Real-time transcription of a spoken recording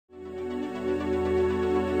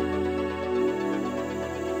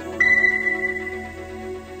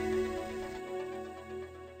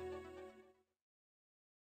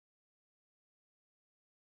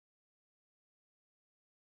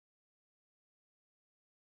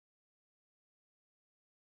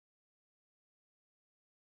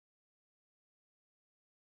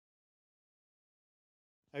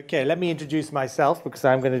Okay, let me introduce myself because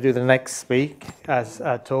I'm going to do the next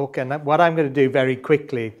talk. And what I'm going to do very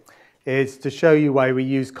quickly is to show you why we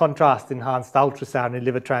use contrast-enhanced ultrasound in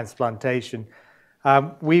liver transplantation.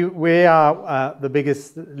 We are the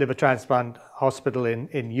biggest liver transplant hospital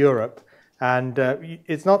in Europe, and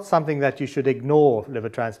it's not something that you should ignore, liver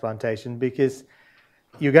transplantation, because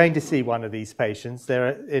you're going to see one of these patients.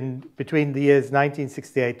 Between the years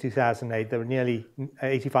 1968 2008, there were nearly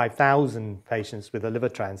 85,000 patients with a liver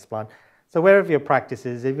transplant. So wherever your practice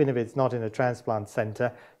is, even if it's not in a transplant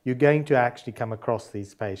center, you're going to actually come across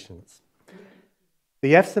these patients.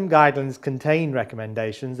 The FSIM guidelines contain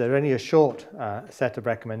recommendations. They're only a short set of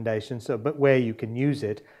recommendations, but where you can use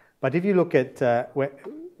it. But if you look at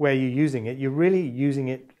where you're using it, you're really using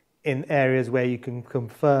it in areas where you can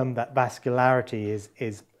confirm that vascularity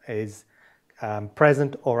is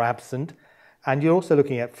present or absent. And you're also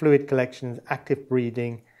looking at fluid collections, active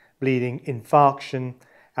bleeding, infarction,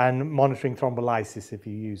 and monitoring thrombolysis if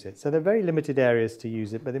you use it. So there are very limited areas to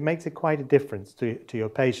use it, but it makes it quite a difference to your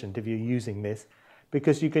patient if you're using this,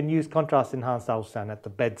 because you can use contrast-enhanced ultrasound at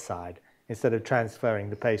the bedside instead of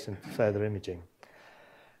transferring the patient for further imaging.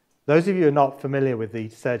 Those of you who are not familiar with the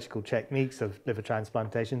surgical techniques of liver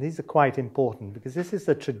transplantation, these are quite important because this is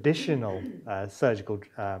a traditional surgical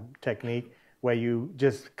technique where you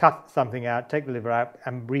just cut something out, take the liver out,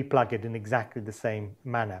 and replug it in exactly the same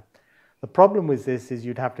manner. The problem with this is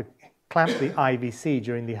you'd have to clamp the IVC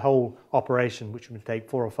during the whole operation, which would take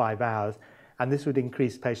 4 or 5 hours, and this would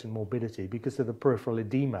increase patient morbidity because of the peripheral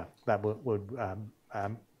edema that would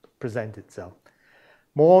present itself.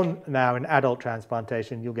 More now in adult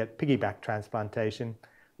transplantation, you'll get piggyback transplantation,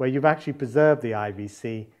 where you've actually preserved the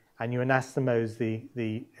IVC and you anastomose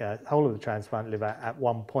the whole of the transplant liver at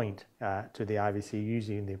one point to the IVC,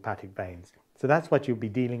 usually in the hepatic veins. So that's what you'll be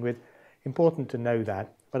dealing with. Important to know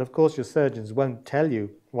that. But of course, your surgeons won't tell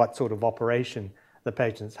you what sort of operation the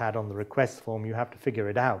patient's had on the request form. You have to figure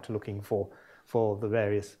it out looking for the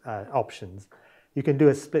various options. You can do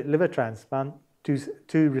a split liver transplant,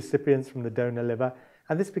 two recipients from the donor liver.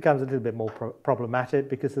 And this becomes a little bit more problematic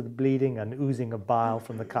because of the bleeding and oozing of bile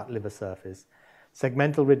from the cut liver surface.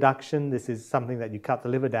 Segmental reduction, this is something that you cut the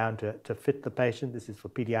liver down to fit the patient. This is for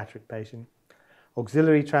pediatric patients.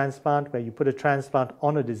 Auxiliary transplant, where you put a transplant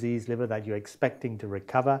on a diseased liver that you're expecting to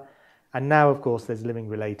recover. And now, of course, there's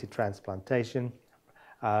living-related transplantation,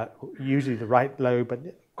 usually the right lobe, but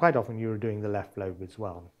quite often you're doing the left lobe as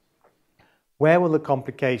well. Where will the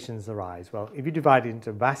complications arise? Well, if you divide it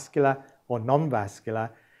into vascular or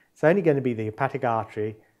non-vascular, it's only going to be the hepatic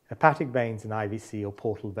artery, hepatic veins and IVC or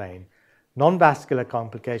portal vein. Non-vascular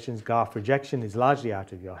complications, graft rejection is largely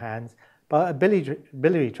out of your hands, but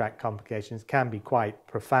biliary tract complications can be quite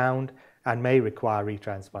profound and may require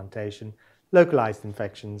retransplantation, localized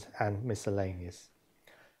infections and miscellaneous.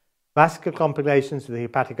 Vascular complications to the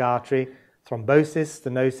hepatic artery, thrombosis,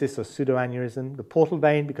 stenosis or pseudoaneurysm. The portal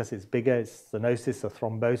vein, because it's bigger, it's stenosis or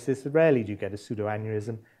thrombosis. Rarely do you get a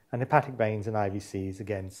pseudoaneurysm. And hepatic veins and IVCs,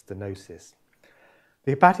 again, stenosis.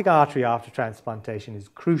 The hepatic artery after transplantation is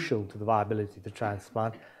crucial to the viability of the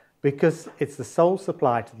transplant because it's the sole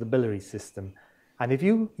supply to the biliary system. And if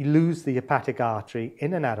you lose the hepatic artery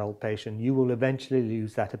in an adult patient, you will eventually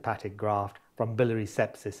lose that hepatic graft from biliary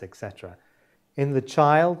sepsis, etc. In the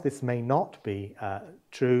child, this may not be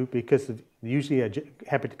true because usually a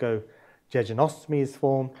hepatocejejenostomy is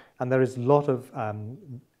formed, and there is a lot of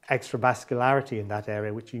extravascularity in that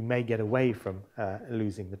area, which you may get away from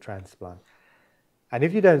losing the transplant. And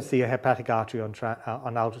if you don't see a hepatic artery on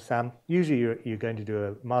ultrasound, usually you're going to do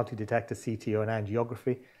a multi-detector CT or an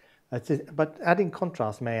angiography, but adding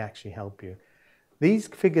contrast may actually help you. These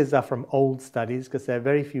figures are from old studies because there are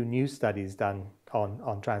very few new studies done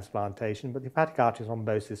on transplantation, but the hepatic artery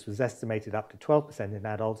thrombosis was estimated up to 12% in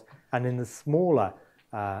adults, and in the smaller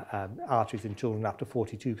arteries in children up to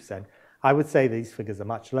 42%. I would say these figures are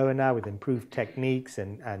much lower now with improved techniques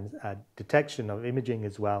and detection of imaging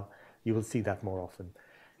as well. You will see that more often.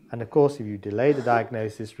 And of course, if you delay the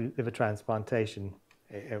diagnosis, liver transplantation,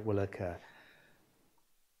 it will occur.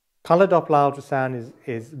 Color Doppler ultrasound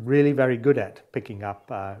is really very good at picking up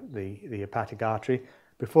the hepatic artery.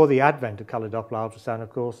 Before the advent of color Doppler ultrasound, of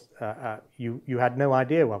course, you had no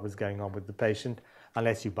idea what was going on with the patient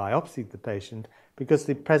unless you biopsied the patient, because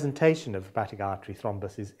the presentation of hepatic artery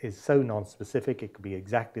thrombus is so non-specific, it could be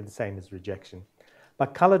exactly the same as rejection.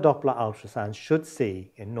 But color Doppler ultrasound should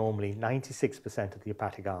see in normally 96% of the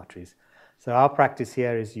hepatic arteries. So our practice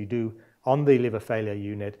here is you do, on the liver failure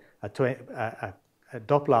unit, a Doppler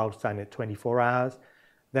ultrasound at 24 hours,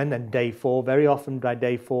 then on day 4, very often by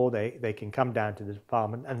day 4, they can come down to the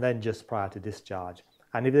department, and then just prior to discharge.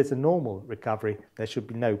 And if there's a normal recovery, there should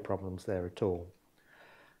be no problems there at all.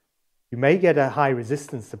 You may get a high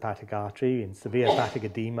resistance to hepatic artery in severe hepatic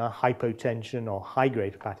edema, hypotension, or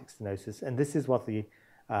high-grade hepatic stenosis, and this is what the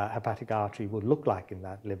hepatic artery would look like in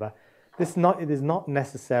that liver. It is not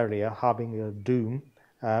necessarily a harbinger of doom,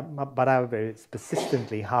 but however it's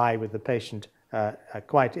persistently high with the patient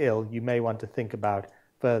quite ill, you may want to think about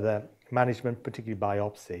further management, particularly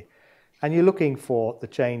biopsy. And you're looking for the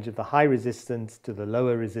change of the high resistance to the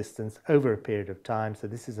lower resistance over a period of time. So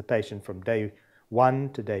this is a patient from day 1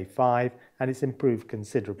 to day 5, and it's improved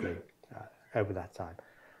considerably over that time.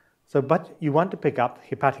 So, but you want to pick up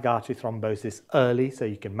hepatic artery thrombosis early so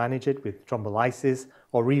you can manage it with thrombolysis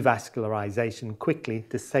or revascularization quickly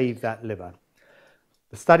to save that liver.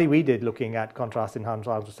 The study we did looking at contrast-enhanced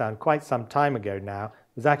ultrasound quite some time ago now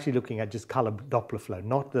was actually looking at just color Doppler flow,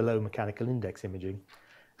 not the low mechanical index imaging.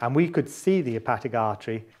 And we could see the hepatic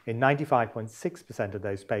artery in 95.6% of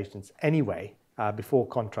those patients anyway before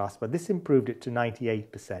contrast, but this improved it to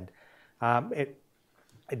 98%.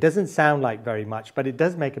 It doesn't sound like very much, but it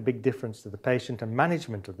does make a big difference to the patient and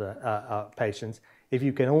management of the patients if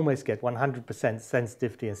you can almost get 100%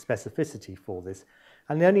 sensitivity and specificity for this.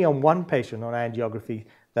 And only on one patient on angiography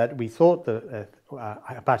that we thought the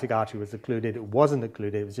hepatic artery was occluded, it wasn't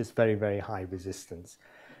occluded, it was just very, very high resistance.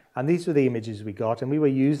 And these were the images we got, and we were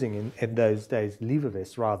using in those days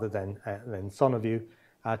Levovis rather than Sonoview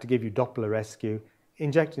to give you Doppler rescue,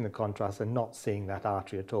 injecting the contrast and not seeing that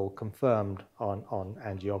artery at all, confirmed on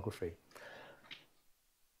angiography.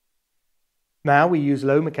 Now we use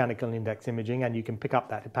low mechanical index imaging, and you can pick up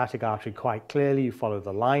that hepatic artery quite clearly. You follow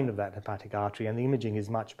the line of that hepatic artery, and the imaging is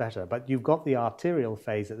much better. But you've got the arterial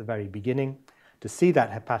phase at the very beginning to see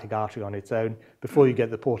that hepatic artery on its own before you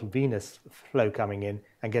get the portal venous flow coming in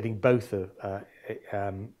and getting both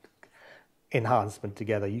enhancement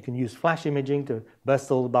together. You can use flash imaging to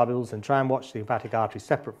burst all the bubbles and try and watch the hepatic artery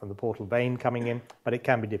separate from the portal vein coming in, but it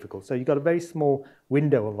can be difficult. So you've got a very small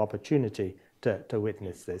window of opportunity to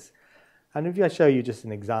witness this. And if I show you just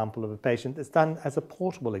an example of a patient that's done as a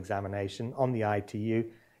portable examination on the ITU,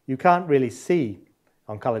 you can't really see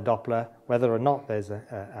on color Doppler whether or not there's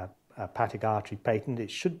a hepatic artery patent. It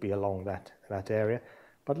should be along that area.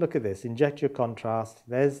 But look at this, inject your contrast,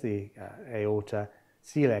 there's the aorta,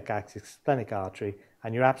 celiac axis, splenic artery,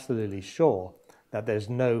 and you're absolutely sure that there's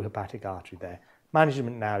no hepatic artery there.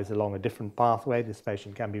 Management now is along a different pathway. This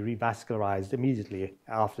patient can be revascularized immediately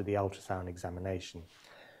after the ultrasound examination.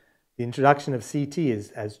 The introduction of CT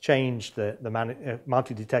has changed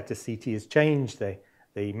multi-detector CT has changed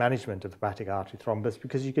the management of hepatic artery thrombus,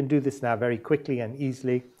 because you can do this now very quickly and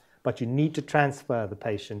easily, but you need to transfer the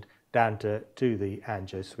patient down to the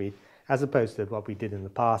angio suite, as opposed to what we did in the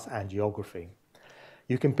past, angiography.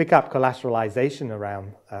 You can pick up collateralization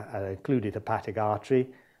around an occluded hepatic artery,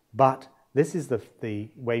 but this is the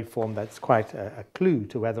waveform that's quite a clue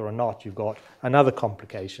to whether or not you've got another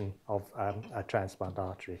complication of a transplant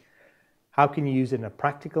artery. How can you use it in a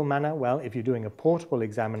practical manner? Well, if you're doing a portable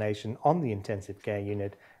examination on the intensive care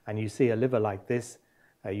unit and you see a liver like this,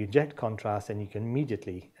 you inject contrast and you can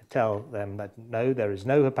immediately tell them that no, there is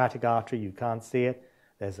no hepatic artery, you can't see it,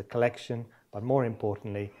 there's a collection, but more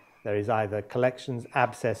importantly, there is either collections,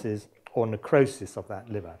 abscesses, or necrosis of that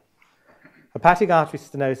liver. Hepatic artery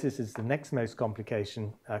stenosis is the next most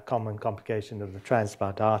common complication of the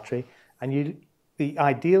transplant artery, and the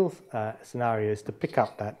ideal scenario is to pick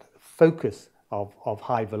up that focus of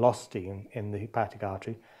high velocity in the hepatic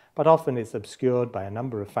artery, but often it's obscured by a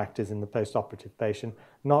number of factors in the post-operative patient,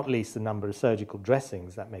 not least the number of surgical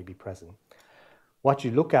dressings that may be present. What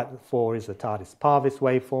you look at for is the tardis parvis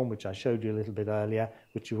waveform, which I showed you a little bit earlier,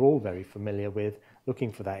 which you're all very familiar with,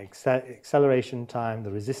 looking for that acceleration time,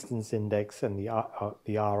 the resistance index, and the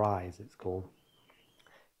RI, as it's called.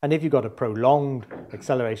 And if you've got a prolonged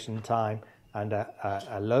acceleration time and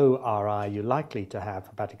a low RI, you're likely to have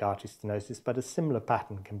hepatic artery stenosis, but a similar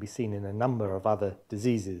pattern can be seen in a number of other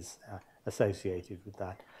diseases associated with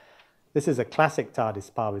that. This is a classic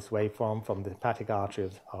tardis parvis waveform from the hepatic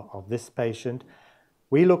artery of this patient.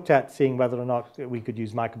 We looked at seeing whether or not we could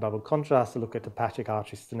use microbubble contrast to look at hepatic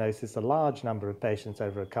artery stenosis, a large number of patients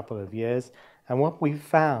over a couple of years. And what we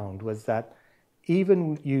found was that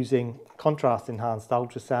even using contrast-enhanced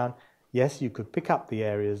ultrasound, yes, you could pick up the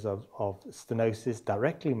areas of stenosis,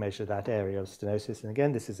 directly measure that area of stenosis. And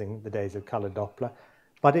again, this is in the days of color Doppler.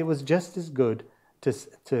 But it was just as good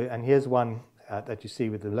and here's one that you see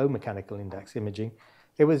with the low mechanical index imaging,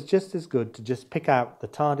 it was just as good to just pick out the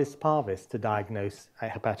tardis parvis to diagnose a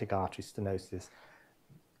hepatic artery stenosis.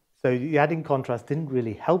 So the adding contrast didn't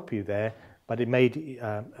really help you there, but it made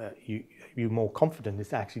you more confident in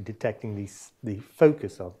actually detecting the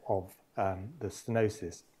focus of the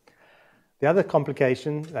stenosis. The other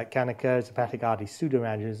complication that can occur is hepatic artery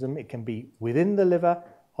pseudoaneurysm. It can be within the liver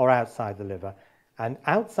or outside the liver. And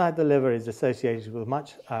outside the liver is associated with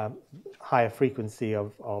much higher frequency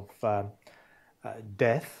of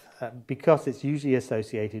death because it's usually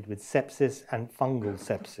associated with sepsis and fungal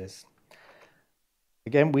sepsis.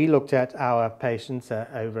 Again, we looked at our patients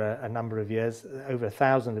over a number of years, over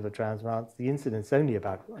 1,000 liver transplants. The incidence is only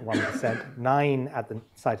about 1%, 9 at the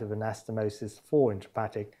site of anastomosis, 4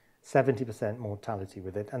 intrahepatic, 70% mortality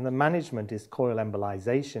with it. And the management is coil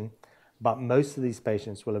embolization, but most of these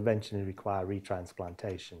patients will eventually require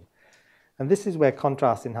retransplantation. And this is where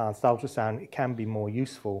contrast-enhanced ultrasound can be more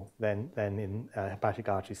useful than in hepatic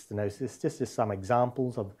artery stenosis. Just as some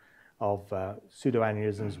examples of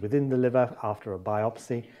pseudoaneurysms within the liver after a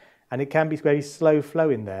biopsy. And it can be very slow flow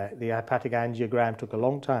in there. The hepatic angiogram took a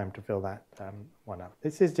long time to fill that one up.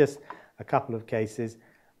 This is just a couple of cases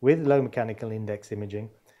with low mechanical index imaging.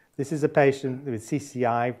 This is a patient with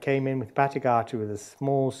CCI, came in with hepatic artery with a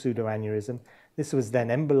small pseudoaneurysm. This was then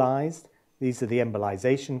embolized. These are the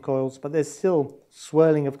embolization coils, but there's still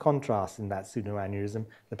swirling of contrast in that pseudoaneurysm.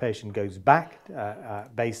 The patient goes back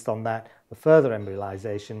based on that, for further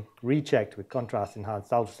embolization, rechecked with contrast-enhanced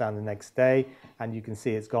ultrasound the next day, and you can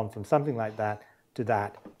see it's gone from something like that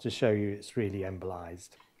to show you it's really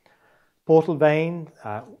embolized. Portal vein,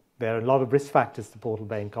 there are a lot of risk factors to portal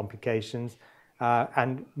vein complications.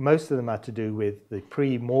 And most of them are to do with the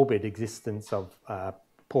pre-morbid existence of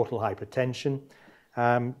portal hypertension.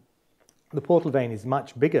 The portal vein is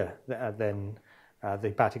much bigger than the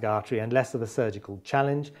hepatic artery and less of a surgical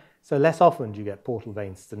challenge. So less often do you get portal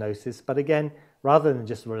vein stenosis. But again, rather than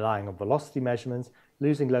just relying on velocity measurements,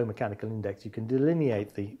 losing low mechanical index, you can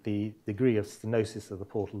delineate the degree of stenosis of the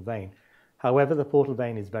portal vein. However, the portal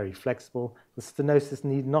vein is very flexible. The stenosis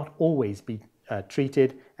need not always be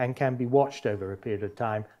treated and can be watched over a period of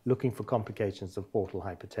time, looking for complications of portal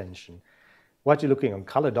hypertension. What you're looking on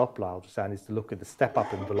color Doppler ultrasound is to look at the step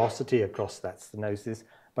up in velocity across that stenosis.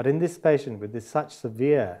 But in this patient with this such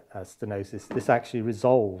severe stenosis, this actually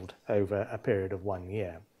resolved over a period of 1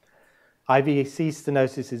 year. IVC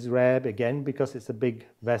stenosis is rare, again, because it's a big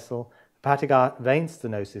vessel. Hepatic vein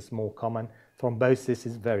stenosis, more common. Thrombosis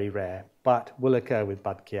is very rare, but will occur with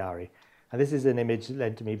Budd-Chiari. And this is an image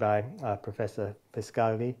lent to me by Professor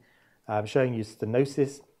Pescali, showing you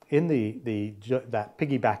stenosis in that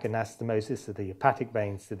piggyback anastomosis of the hepatic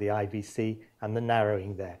veins to the IVC and the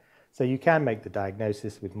narrowing there. So you can make the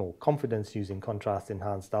diagnosis with more confidence using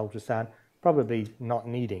contrast-enhanced ultrasound, probably not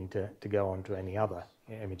needing to go on to any other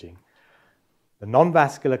imaging. The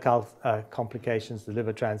non-vascular complications, the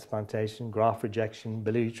liver transplantation, graft rejection,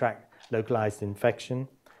 biliary tract localized infection.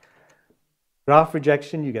 Graft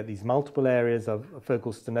rejection, you get these multiple areas of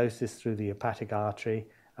focal stenosis through the hepatic artery,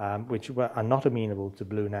 which are not amenable to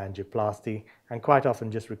balloon angioplasty and quite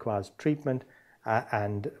often just requires treatment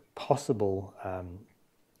and possible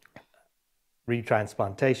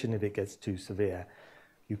retransplantation if it gets too severe.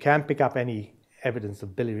 You can pick up any evidence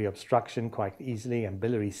of biliary obstruction quite easily and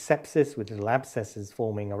biliary sepsis with little abscesses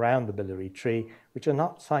forming around the biliary tree, which are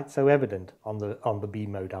not so evident on the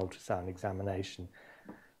B-mode ultrasound examination.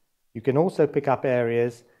 You can also pick up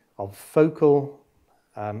areas of focal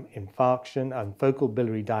infarction and focal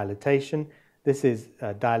biliary dilatation. This is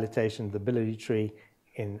dilatation of the biliary tree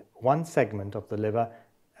in one segment of the liver,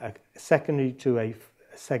 secondary to a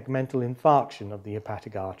segmental infarction of the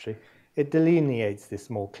hepatic artery. It delineates this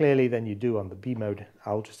more clearly than you do on the B-mode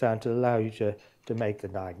ultrasound to allow you to make the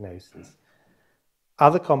diagnosis.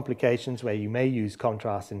 Other complications where you may use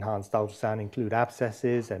contrast-enhanced ultrasound include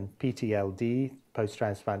abscesses and PTLD,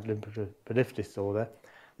 post-transplant lymphoproliferative disorder.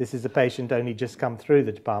 This is a patient only just come through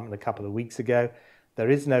the department a couple of weeks ago. There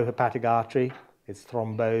is no hepatic artery, it's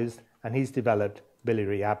thrombosed, and he's developed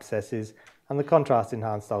biliary abscesses. And the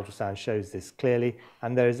contrast-enhanced ultrasound shows this clearly,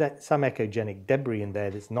 and there is some echogenic debris in there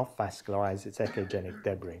that's not vascularized, it's echogenic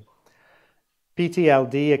debris.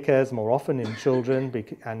 PTLD occurs more often in children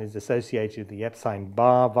and is associated with the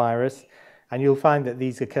Epstein-Barr virus, and you'll find that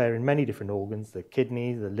these occur in many different organs, the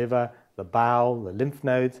kidney, the liver, the bowel, the lymph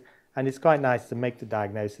nodes, and it's quite nice to make the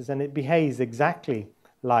diagnosis, and it behaves exactly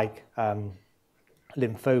like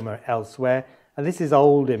lymphoma elsewhere. And this is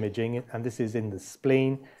old imaging, and this is in the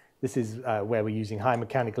spleen. This is where we're using high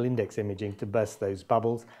mechanical index imaging to burst those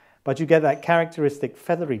bubbles. But you get that characteristic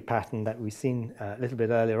feathery pattern that we've seen a little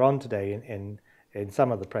bit earlier on today in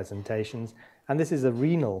some of the presentations. And this is a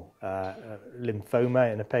renal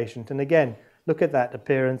lymphoma in a patient. And again, look at that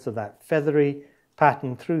appearance of that feathery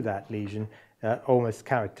pattern through that lesion, almost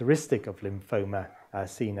characteristic of lymphoma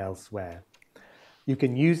seen elsewhere. You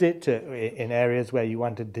can use it in areas where you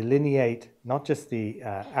want to delineate not just the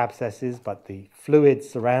abscesses, but the fluid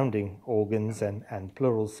surrounding organs and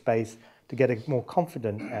pleural space to get a more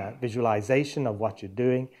confident visualization of what you're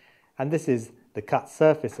doing. And this is the cut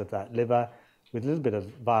surface of that liver with a little bit of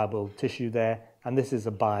viable tissue there, and this is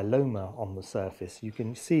a myeloma on the surface. You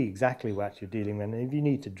can see exactly what you're dealing with, and if you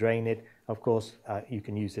need to drain it, of course, you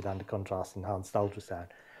can use it under contrast-enhanced ultrasound.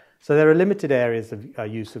 So there are limited areas of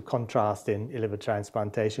use of contrast in liver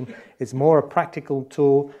transplantation. It's more a practical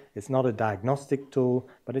tool, it's not a diagnostic tool,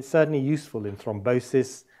 but it's certainly useful in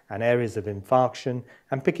thrombosis and areas of infarction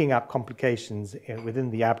and picking up complications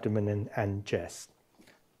within the abdomen and chest.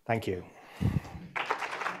 Thank you.